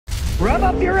Rev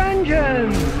up your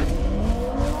engines!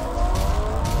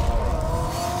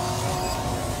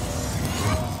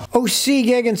 OC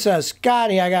Giggin says,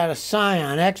 Scotty, I got a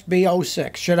Scion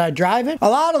XB06. Should I drive it? A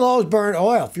lot of those burn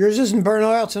oil. If yours isn't burnt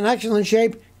oil, it's in excellent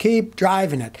shape. Keep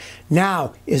driving it.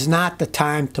 Now is not the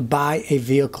time to buy a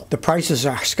vehicle. The prices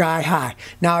are sky high.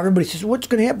 Now everybody says, what's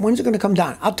going to happen? When's it going to come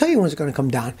down? I'll tell you when it's going to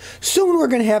come down. Soon we're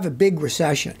going to have a big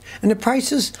recession. And the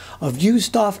prices of used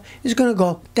stuff is going to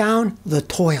go down the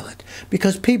toilet.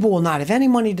 Because people will not have any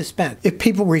money to spend. If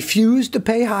people refuse to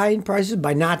pay high prices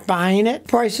by not buying it,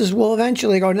 prices will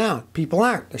eventually go down. People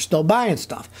aren't. They're still buying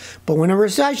stuff. But when a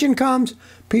recession comes,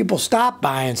 people stop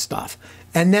buying stuff.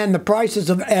 And then the prices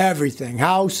of everything,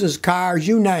 houses, cars,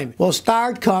 you name it, will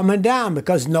start coming down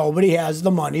because nobody has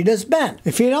the money to spend.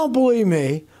 If you don't believe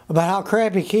me about how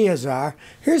crappy Kias are,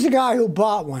 here's a guy who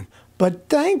bought one. But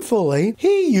thankfully,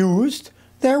 he used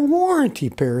their warranty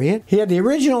period. He had the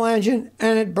original engine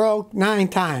and it broke 9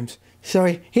 times. So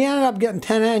he ended up getting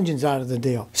 10 engines out of the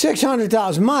deal.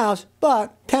 600,000 miles,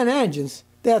 but 10 engines.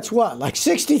 That's what, like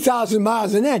 60,000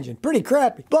 miles an engine. Pretty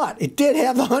crappy. But it did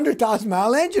have the 100,000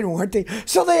 mile engine warranty,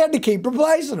 so they had to keep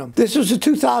replacing them. This was a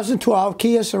 2012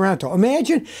 Kia Sorento.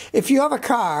 Imagine if you have a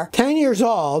car 10 years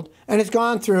old and it's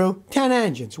gone through 10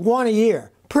 engines, 1 a year.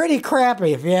 Pretty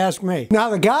crappy if you ask me. Now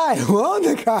the guy who owned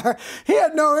the car, he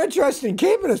had no interest in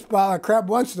keeping this pile of crap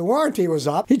once the warranty was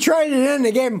up. He traded it in and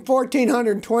they gave him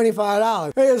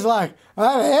 $1,425. He was like,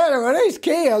 I've had it with these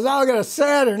Kias. I'll get a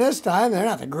Saturn this time. They're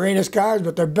not the greatest cars,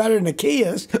 but they're better than the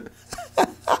Kias.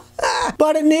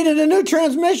 But it needed a new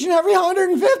transmission every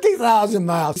 150,000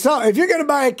 miles. So if you're going to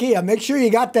buy a Kia, make sure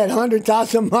you got that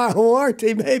 100,000 mile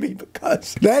warranty, baby,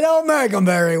 because they don't make them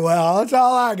very well. That's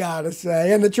all I got to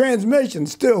say. And the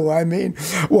transmissions, too. I mean,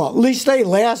 well, at least they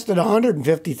lasted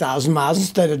 150,000 miles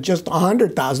instead of just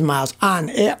 100,000 miles on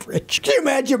average. Can you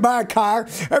imagine buy a car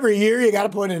every year you got to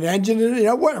put an engine in it? You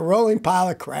know, what a rolling pile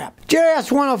of crap.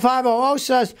 JS10500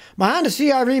 says, my Honda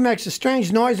CR-V makes a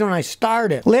strange noise when I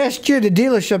start it. Last year, the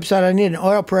dealership said I need an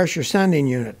oil pressure sending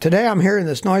unit. Today I'm hearing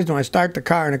this noise when I start the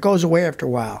car and it goes away after a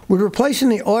while. Would replacing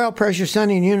the oil pressure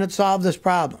sending unit solve this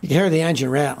problem? You can hear the engine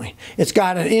rattling. It's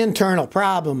got an internal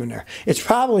problem in there. It's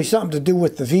probably something to do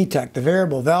with the VTEC, the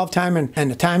variable valve timing, and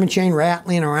the timing chain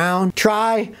rattling around.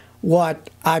 Try what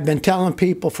I've been telling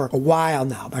people for a while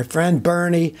now. My friend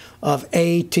Bernie of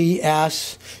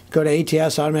ATS, go to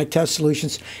ATS, Automatic Test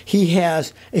Solutions, he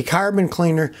has a carbon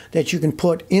cleaner that you can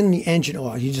put in the engine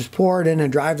oil. You just pour it in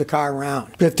and drive the car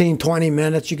around. 15, 20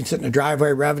 minutes, you can sit in the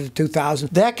driveway, rev it to 2,000.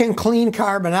 That can clean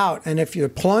carbon out, and if your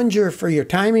plunger for your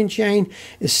timing chain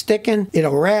is sticking,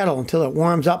 it'll rattle until it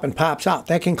warms up and pops out.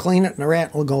 That can clean it and the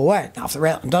rattle will go away. Now, if the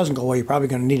rattle doesn't go away, you're probably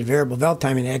going to need a variable valve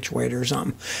timing actuator or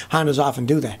something. Hondas often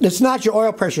do that. It's not your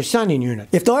oil pressure sending unit.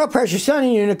 If the oil pressure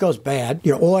sending unit goes bad,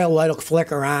 your oil light will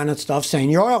flicker on and stuff saying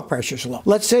your oil pressure's low.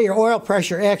 Let's say your oil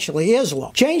pressure actually is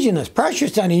low. Changing this pressure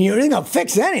sending unit ain't gonna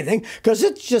fix anything because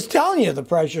it's just telling you the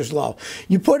pressure's low.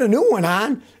 You put a new one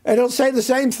on, it'll say the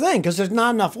same thing because there's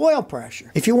not enough oil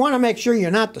pressure. If you want to make sure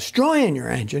you're not destroying your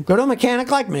engine, go to a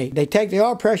mechanic like me. They take the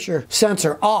oil pressure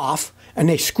sensor off and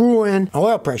they screw in an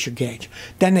oil pressure gauge.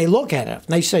 Then they look at it and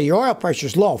they say your oil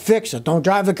pressure's low, fix it, don't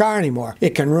drive the car anymore.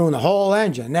 It can ruin the whole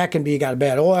engine. That can be you got a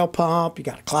bad oil pump, you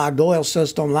got a clogged oil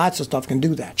system, lots of stuff can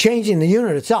do that. Changing the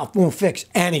unit itself won't fix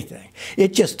anything.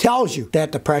 It just tells you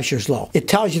that the pressure's low. It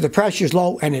tells you the pressure's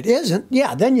low and it isn't,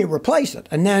 yeah, then you replace it.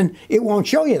 And then it won't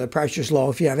show you the pressure's low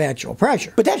if you have actual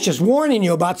pressure. But that's just warning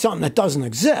you about something that doesn't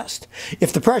exist.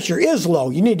 If the pressure is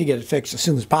low, you need to get it fixed as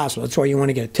soon as possible. That's why you want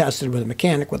to get it tested with a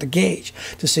mechanic with a gauge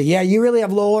to say, yeah, you really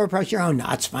have low oil pressure? Oh, no,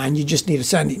 it's fine. You just need a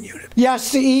sending unit.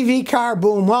 Yes, the EV car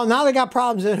boom. Well, now they got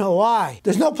problems in Hawaii.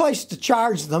 There's no place to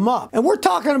charge them up. And we're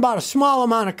talking about a small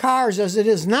amount of cars as it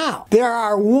is now. There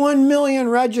are 1 million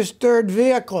registered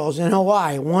vehicles in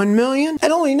Hawaii. 1 million?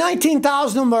 And only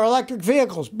 19,000 of them are electric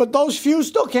vehicles. But those few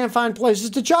still can't find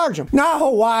places to charge them. Now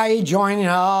Hawaii joining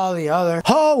all the other,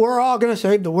 oh, we're all going to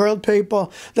save the world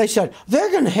people. They said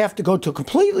they're going to have to go to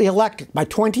completely electric by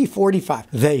 2045.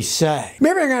 They say.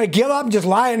 Maybe they're going to give up and just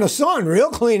lie in the sun. Real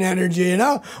clean energy, you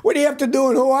know? What do you have to do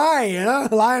in Hawaii, you know?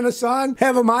 Lie in the sun,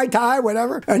 have a Mai Tai,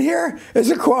 whatever. And here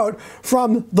is a quote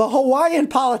from the Hawaiian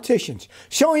politicians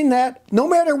showing that no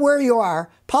matter where you are,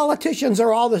 politicians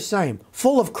are all the same,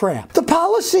 full of crap. The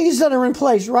policies that are in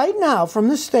place right now from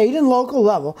the state and local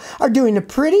level are doing a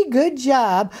pretty good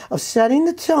job of setting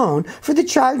the tone for the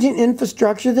charging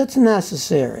infrastructure that's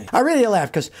necessary. I really laugh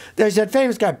because there's that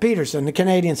famous guy Peterson, the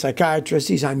Canadian psychiatrist.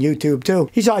 He's on YouTube too.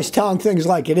 He's always telling things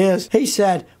like it is. He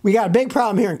said, we got a big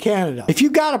problem here in Canada. If you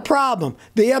got a problem,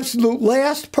 the absolute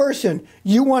last person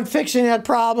you want fixing that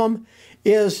problem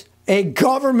is a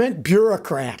government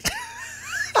bureaucrat.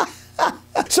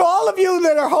 So all of you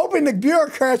that are hoping the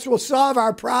bureaucrats will solve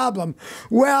our problem,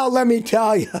 well, let me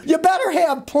tell you, you better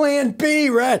have plan B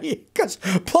ready, because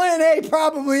plan A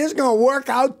probably isn't going to work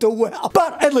out too well.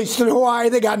 But at least in Hawaii,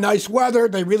 they got nice weather.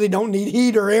 They really don't need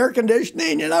heat or air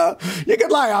conditioning, you know. You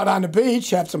could lie out on the beach,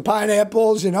 have some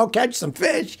pineapples, you know, catch some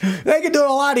fish. They can do it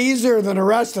a lot easier than the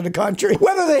rest of the country,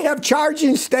 whether they have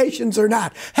charging stations or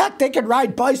not. Heck, they can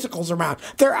ride bicycles around.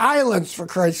 They're islands, for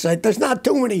Christ's sake. There's not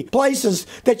too many places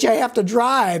that you have to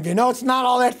drive. You know, it's not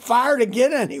all that far to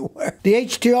get anywhere. The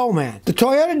H2O man. The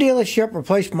Toyota dealership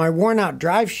replaced my worn-out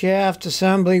drive shaft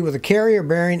assembly with a carrier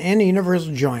bearing and the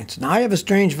universal joints. Now I have a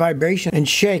strange vibration and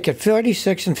shake at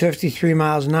 46 and 53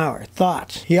 miles an hour.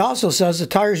 Thoughts? He also says the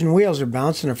tires and wheels are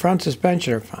bounced and the front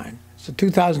suspension are fine. It's a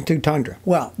 2002 Tundra.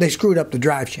 Well, they screwed up the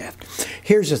drive shaft.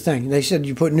 Here's the thing. They said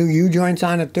you put new U-joints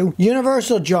on it too.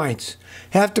 Universal joints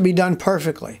have to be done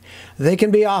perfectly. They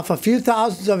can be off a few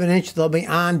thousandths of an inch. They'll be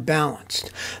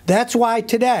unbalanced. That's why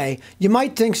today you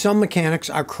might think some mechanics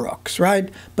are crooks, right?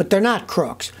 But they're not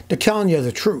crooks. They're telling you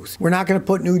the truth. We're not going to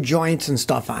put new joints and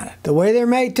stuff on it. The way they're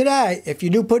made today, if you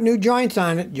do put new joints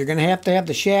on it, you're going to have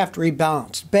the shaft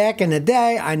rebalanced. Back in the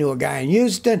day, I knew a guy in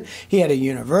Houston. He had a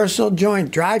universal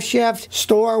joint drive shaft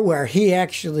store where he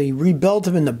actually rebuilt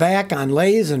them in the back on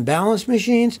lathes and balance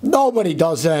machines. Nobody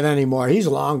does that anymore. He's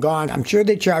long gone. I'm sure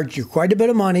they charged you quite a bit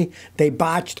of money. They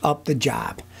botched up the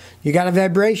job. You got a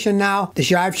vibration now, the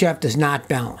drive shaft is not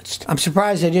balanced. I'm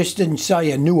surprised they just didn't sell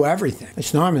you new everything.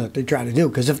 It's normally what they try to do,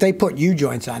 because if they put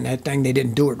U-joints on that thing, they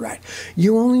didn't do it right.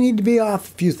 You only need to be off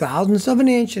a few thousandths of an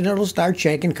inch and it'll start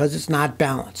shaking because it's not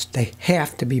balanced. They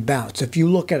have to be balanced. If you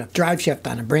look at a drive shaft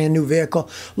on a brand new vehicle,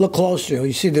 look closer.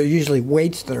 You see there are usually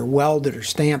weights that are welded or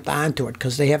stamped onto it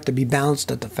because they have to be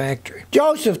balanced at the factory.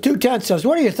 Joseph 210 says,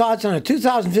 what are your thoughts on a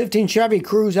 2015 Chevy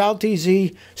Cruze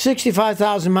LTZ,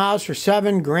 65,000 miles for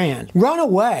 $7 grand? Run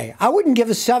away. I wouldn't give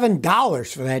us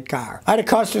 $7 for that car. I had a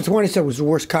customer 20 said it was the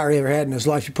worst car he ever had in his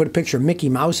life. He put a picture of Mickey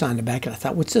Mouse on the back, and I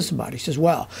thought, what's this about? He says,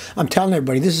 well, I'm telling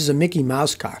everybody, this is a Mickey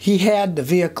Mouse car. He had the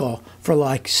vehicle for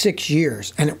like 6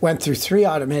 years, and it went through 3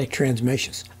 automatic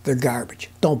transmissions. They're garbage.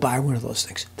 Don't buy one of those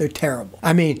things. They're terrible.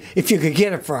 I mean, if you could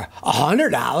get it for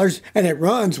 $100 and it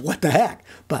runs, what the heck?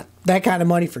 But that kind of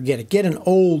money, forget it. Get an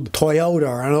old Toyota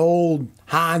or an old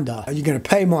Honda. You're going to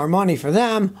pay more money for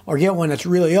them, or get one that's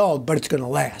really old, but it's going to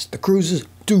last. The Cruzes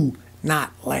do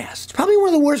not last. It's probably one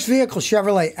of the worst vehicles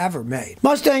Chevrolet ever made.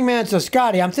 Mustang Man says,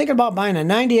 Scotty, I'm thinking about buying a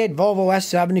 98 Volvo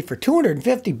S70 for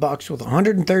 $250 with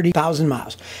 130,000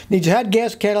 miles. Needs a head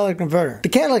gasket, catalytic converter. The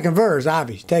catalytic converter is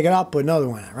obvious. Take it out, put another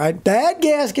one on, right? The head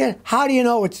gasket, how do you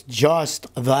know it's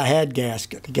just the head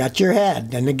gasket? You got your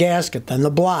head, then the gasket, then the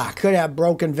block. It could have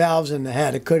broken valves in the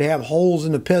head. It could have holes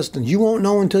in the pistons. You won't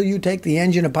know until you take the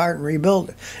engine apart and rebuild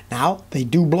it. Now, they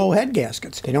do blow head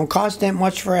gaskets. They don't cost that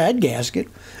much for a head gasket.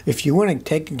 If you want to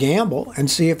take a gamble and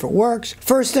see if it works,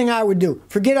 first thing I would do,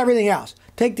 forget everything else.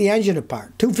 Take the engine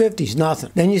apart. 250 is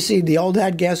nothing. Then you see the old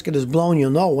head gasket is blown.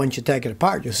 You'll know once you take it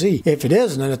apart. You'll see if it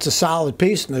isn't and it's a solid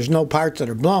piece and there's no parts that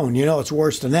are blown. You know it's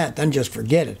worse than that. Then just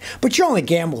forget it. But you only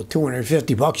gamble with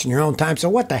 $250 in your own time, so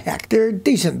what the heck? They're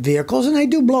decent vehicles and they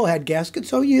do blow head gaskets,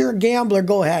 so you're a gambler,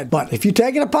 go ahead. But if you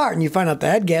take it apart and you find out the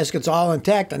head gasket's all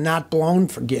intact and not blown,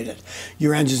 forget it.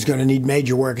 Your engine's going to need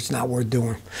major work. It's not worth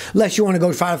doing. Unless you want to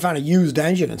go try to find a used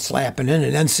engine and slap it in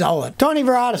and then sell it. Tony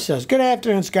Verata says, good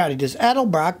afternoon, Scotty. Does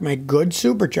Edelbrock make good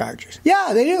superchargers?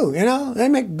 Yeah, they do. You know, they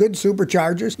make good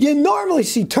superchargers. You normally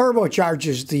see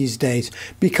turbochargers these days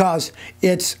because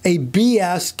it's a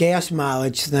BS gas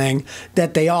mileage thing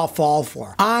that they all fall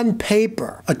for. On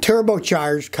paper, a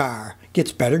turbocharged car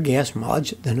gets better gas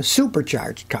mileage than a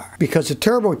supercharged car because a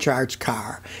turbocharged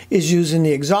car is using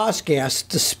the exhaust gas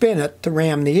to spin it to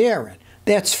ram the air in.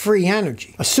 That's free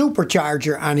energy. A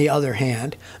supercharger, on the other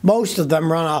hand, most of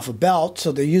them run off a belt,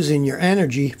 so they're using your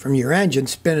energy from your engine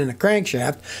spinning a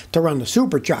crankshaft to run the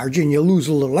supercharger, and you lose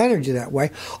a little energy that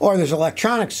way. Or there's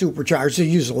electronic superchargers that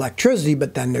use electricity,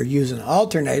 but then they're using an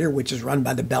alternator, which is run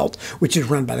by the belt, which is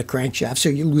run by the crankshaft, so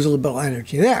you lose a little bit of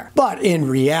energy there. But in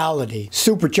reality,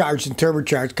 supercharged and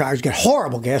turbocharged cars get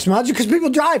horrible gas mileage because people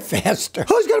drive faster.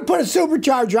 Who's going to put a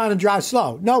supercharger on and drive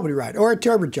slow? Nobody, right? Or a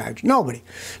turbocharger? Nobody.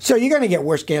 So you're going to get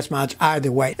worse gas mileage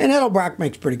either way. And Edelbrock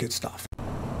makes pretty good stuff.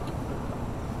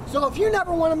 So if you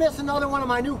never want to miss another one of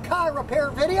my new car repair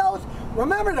videos,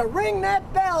 remember to ring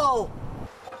that bell.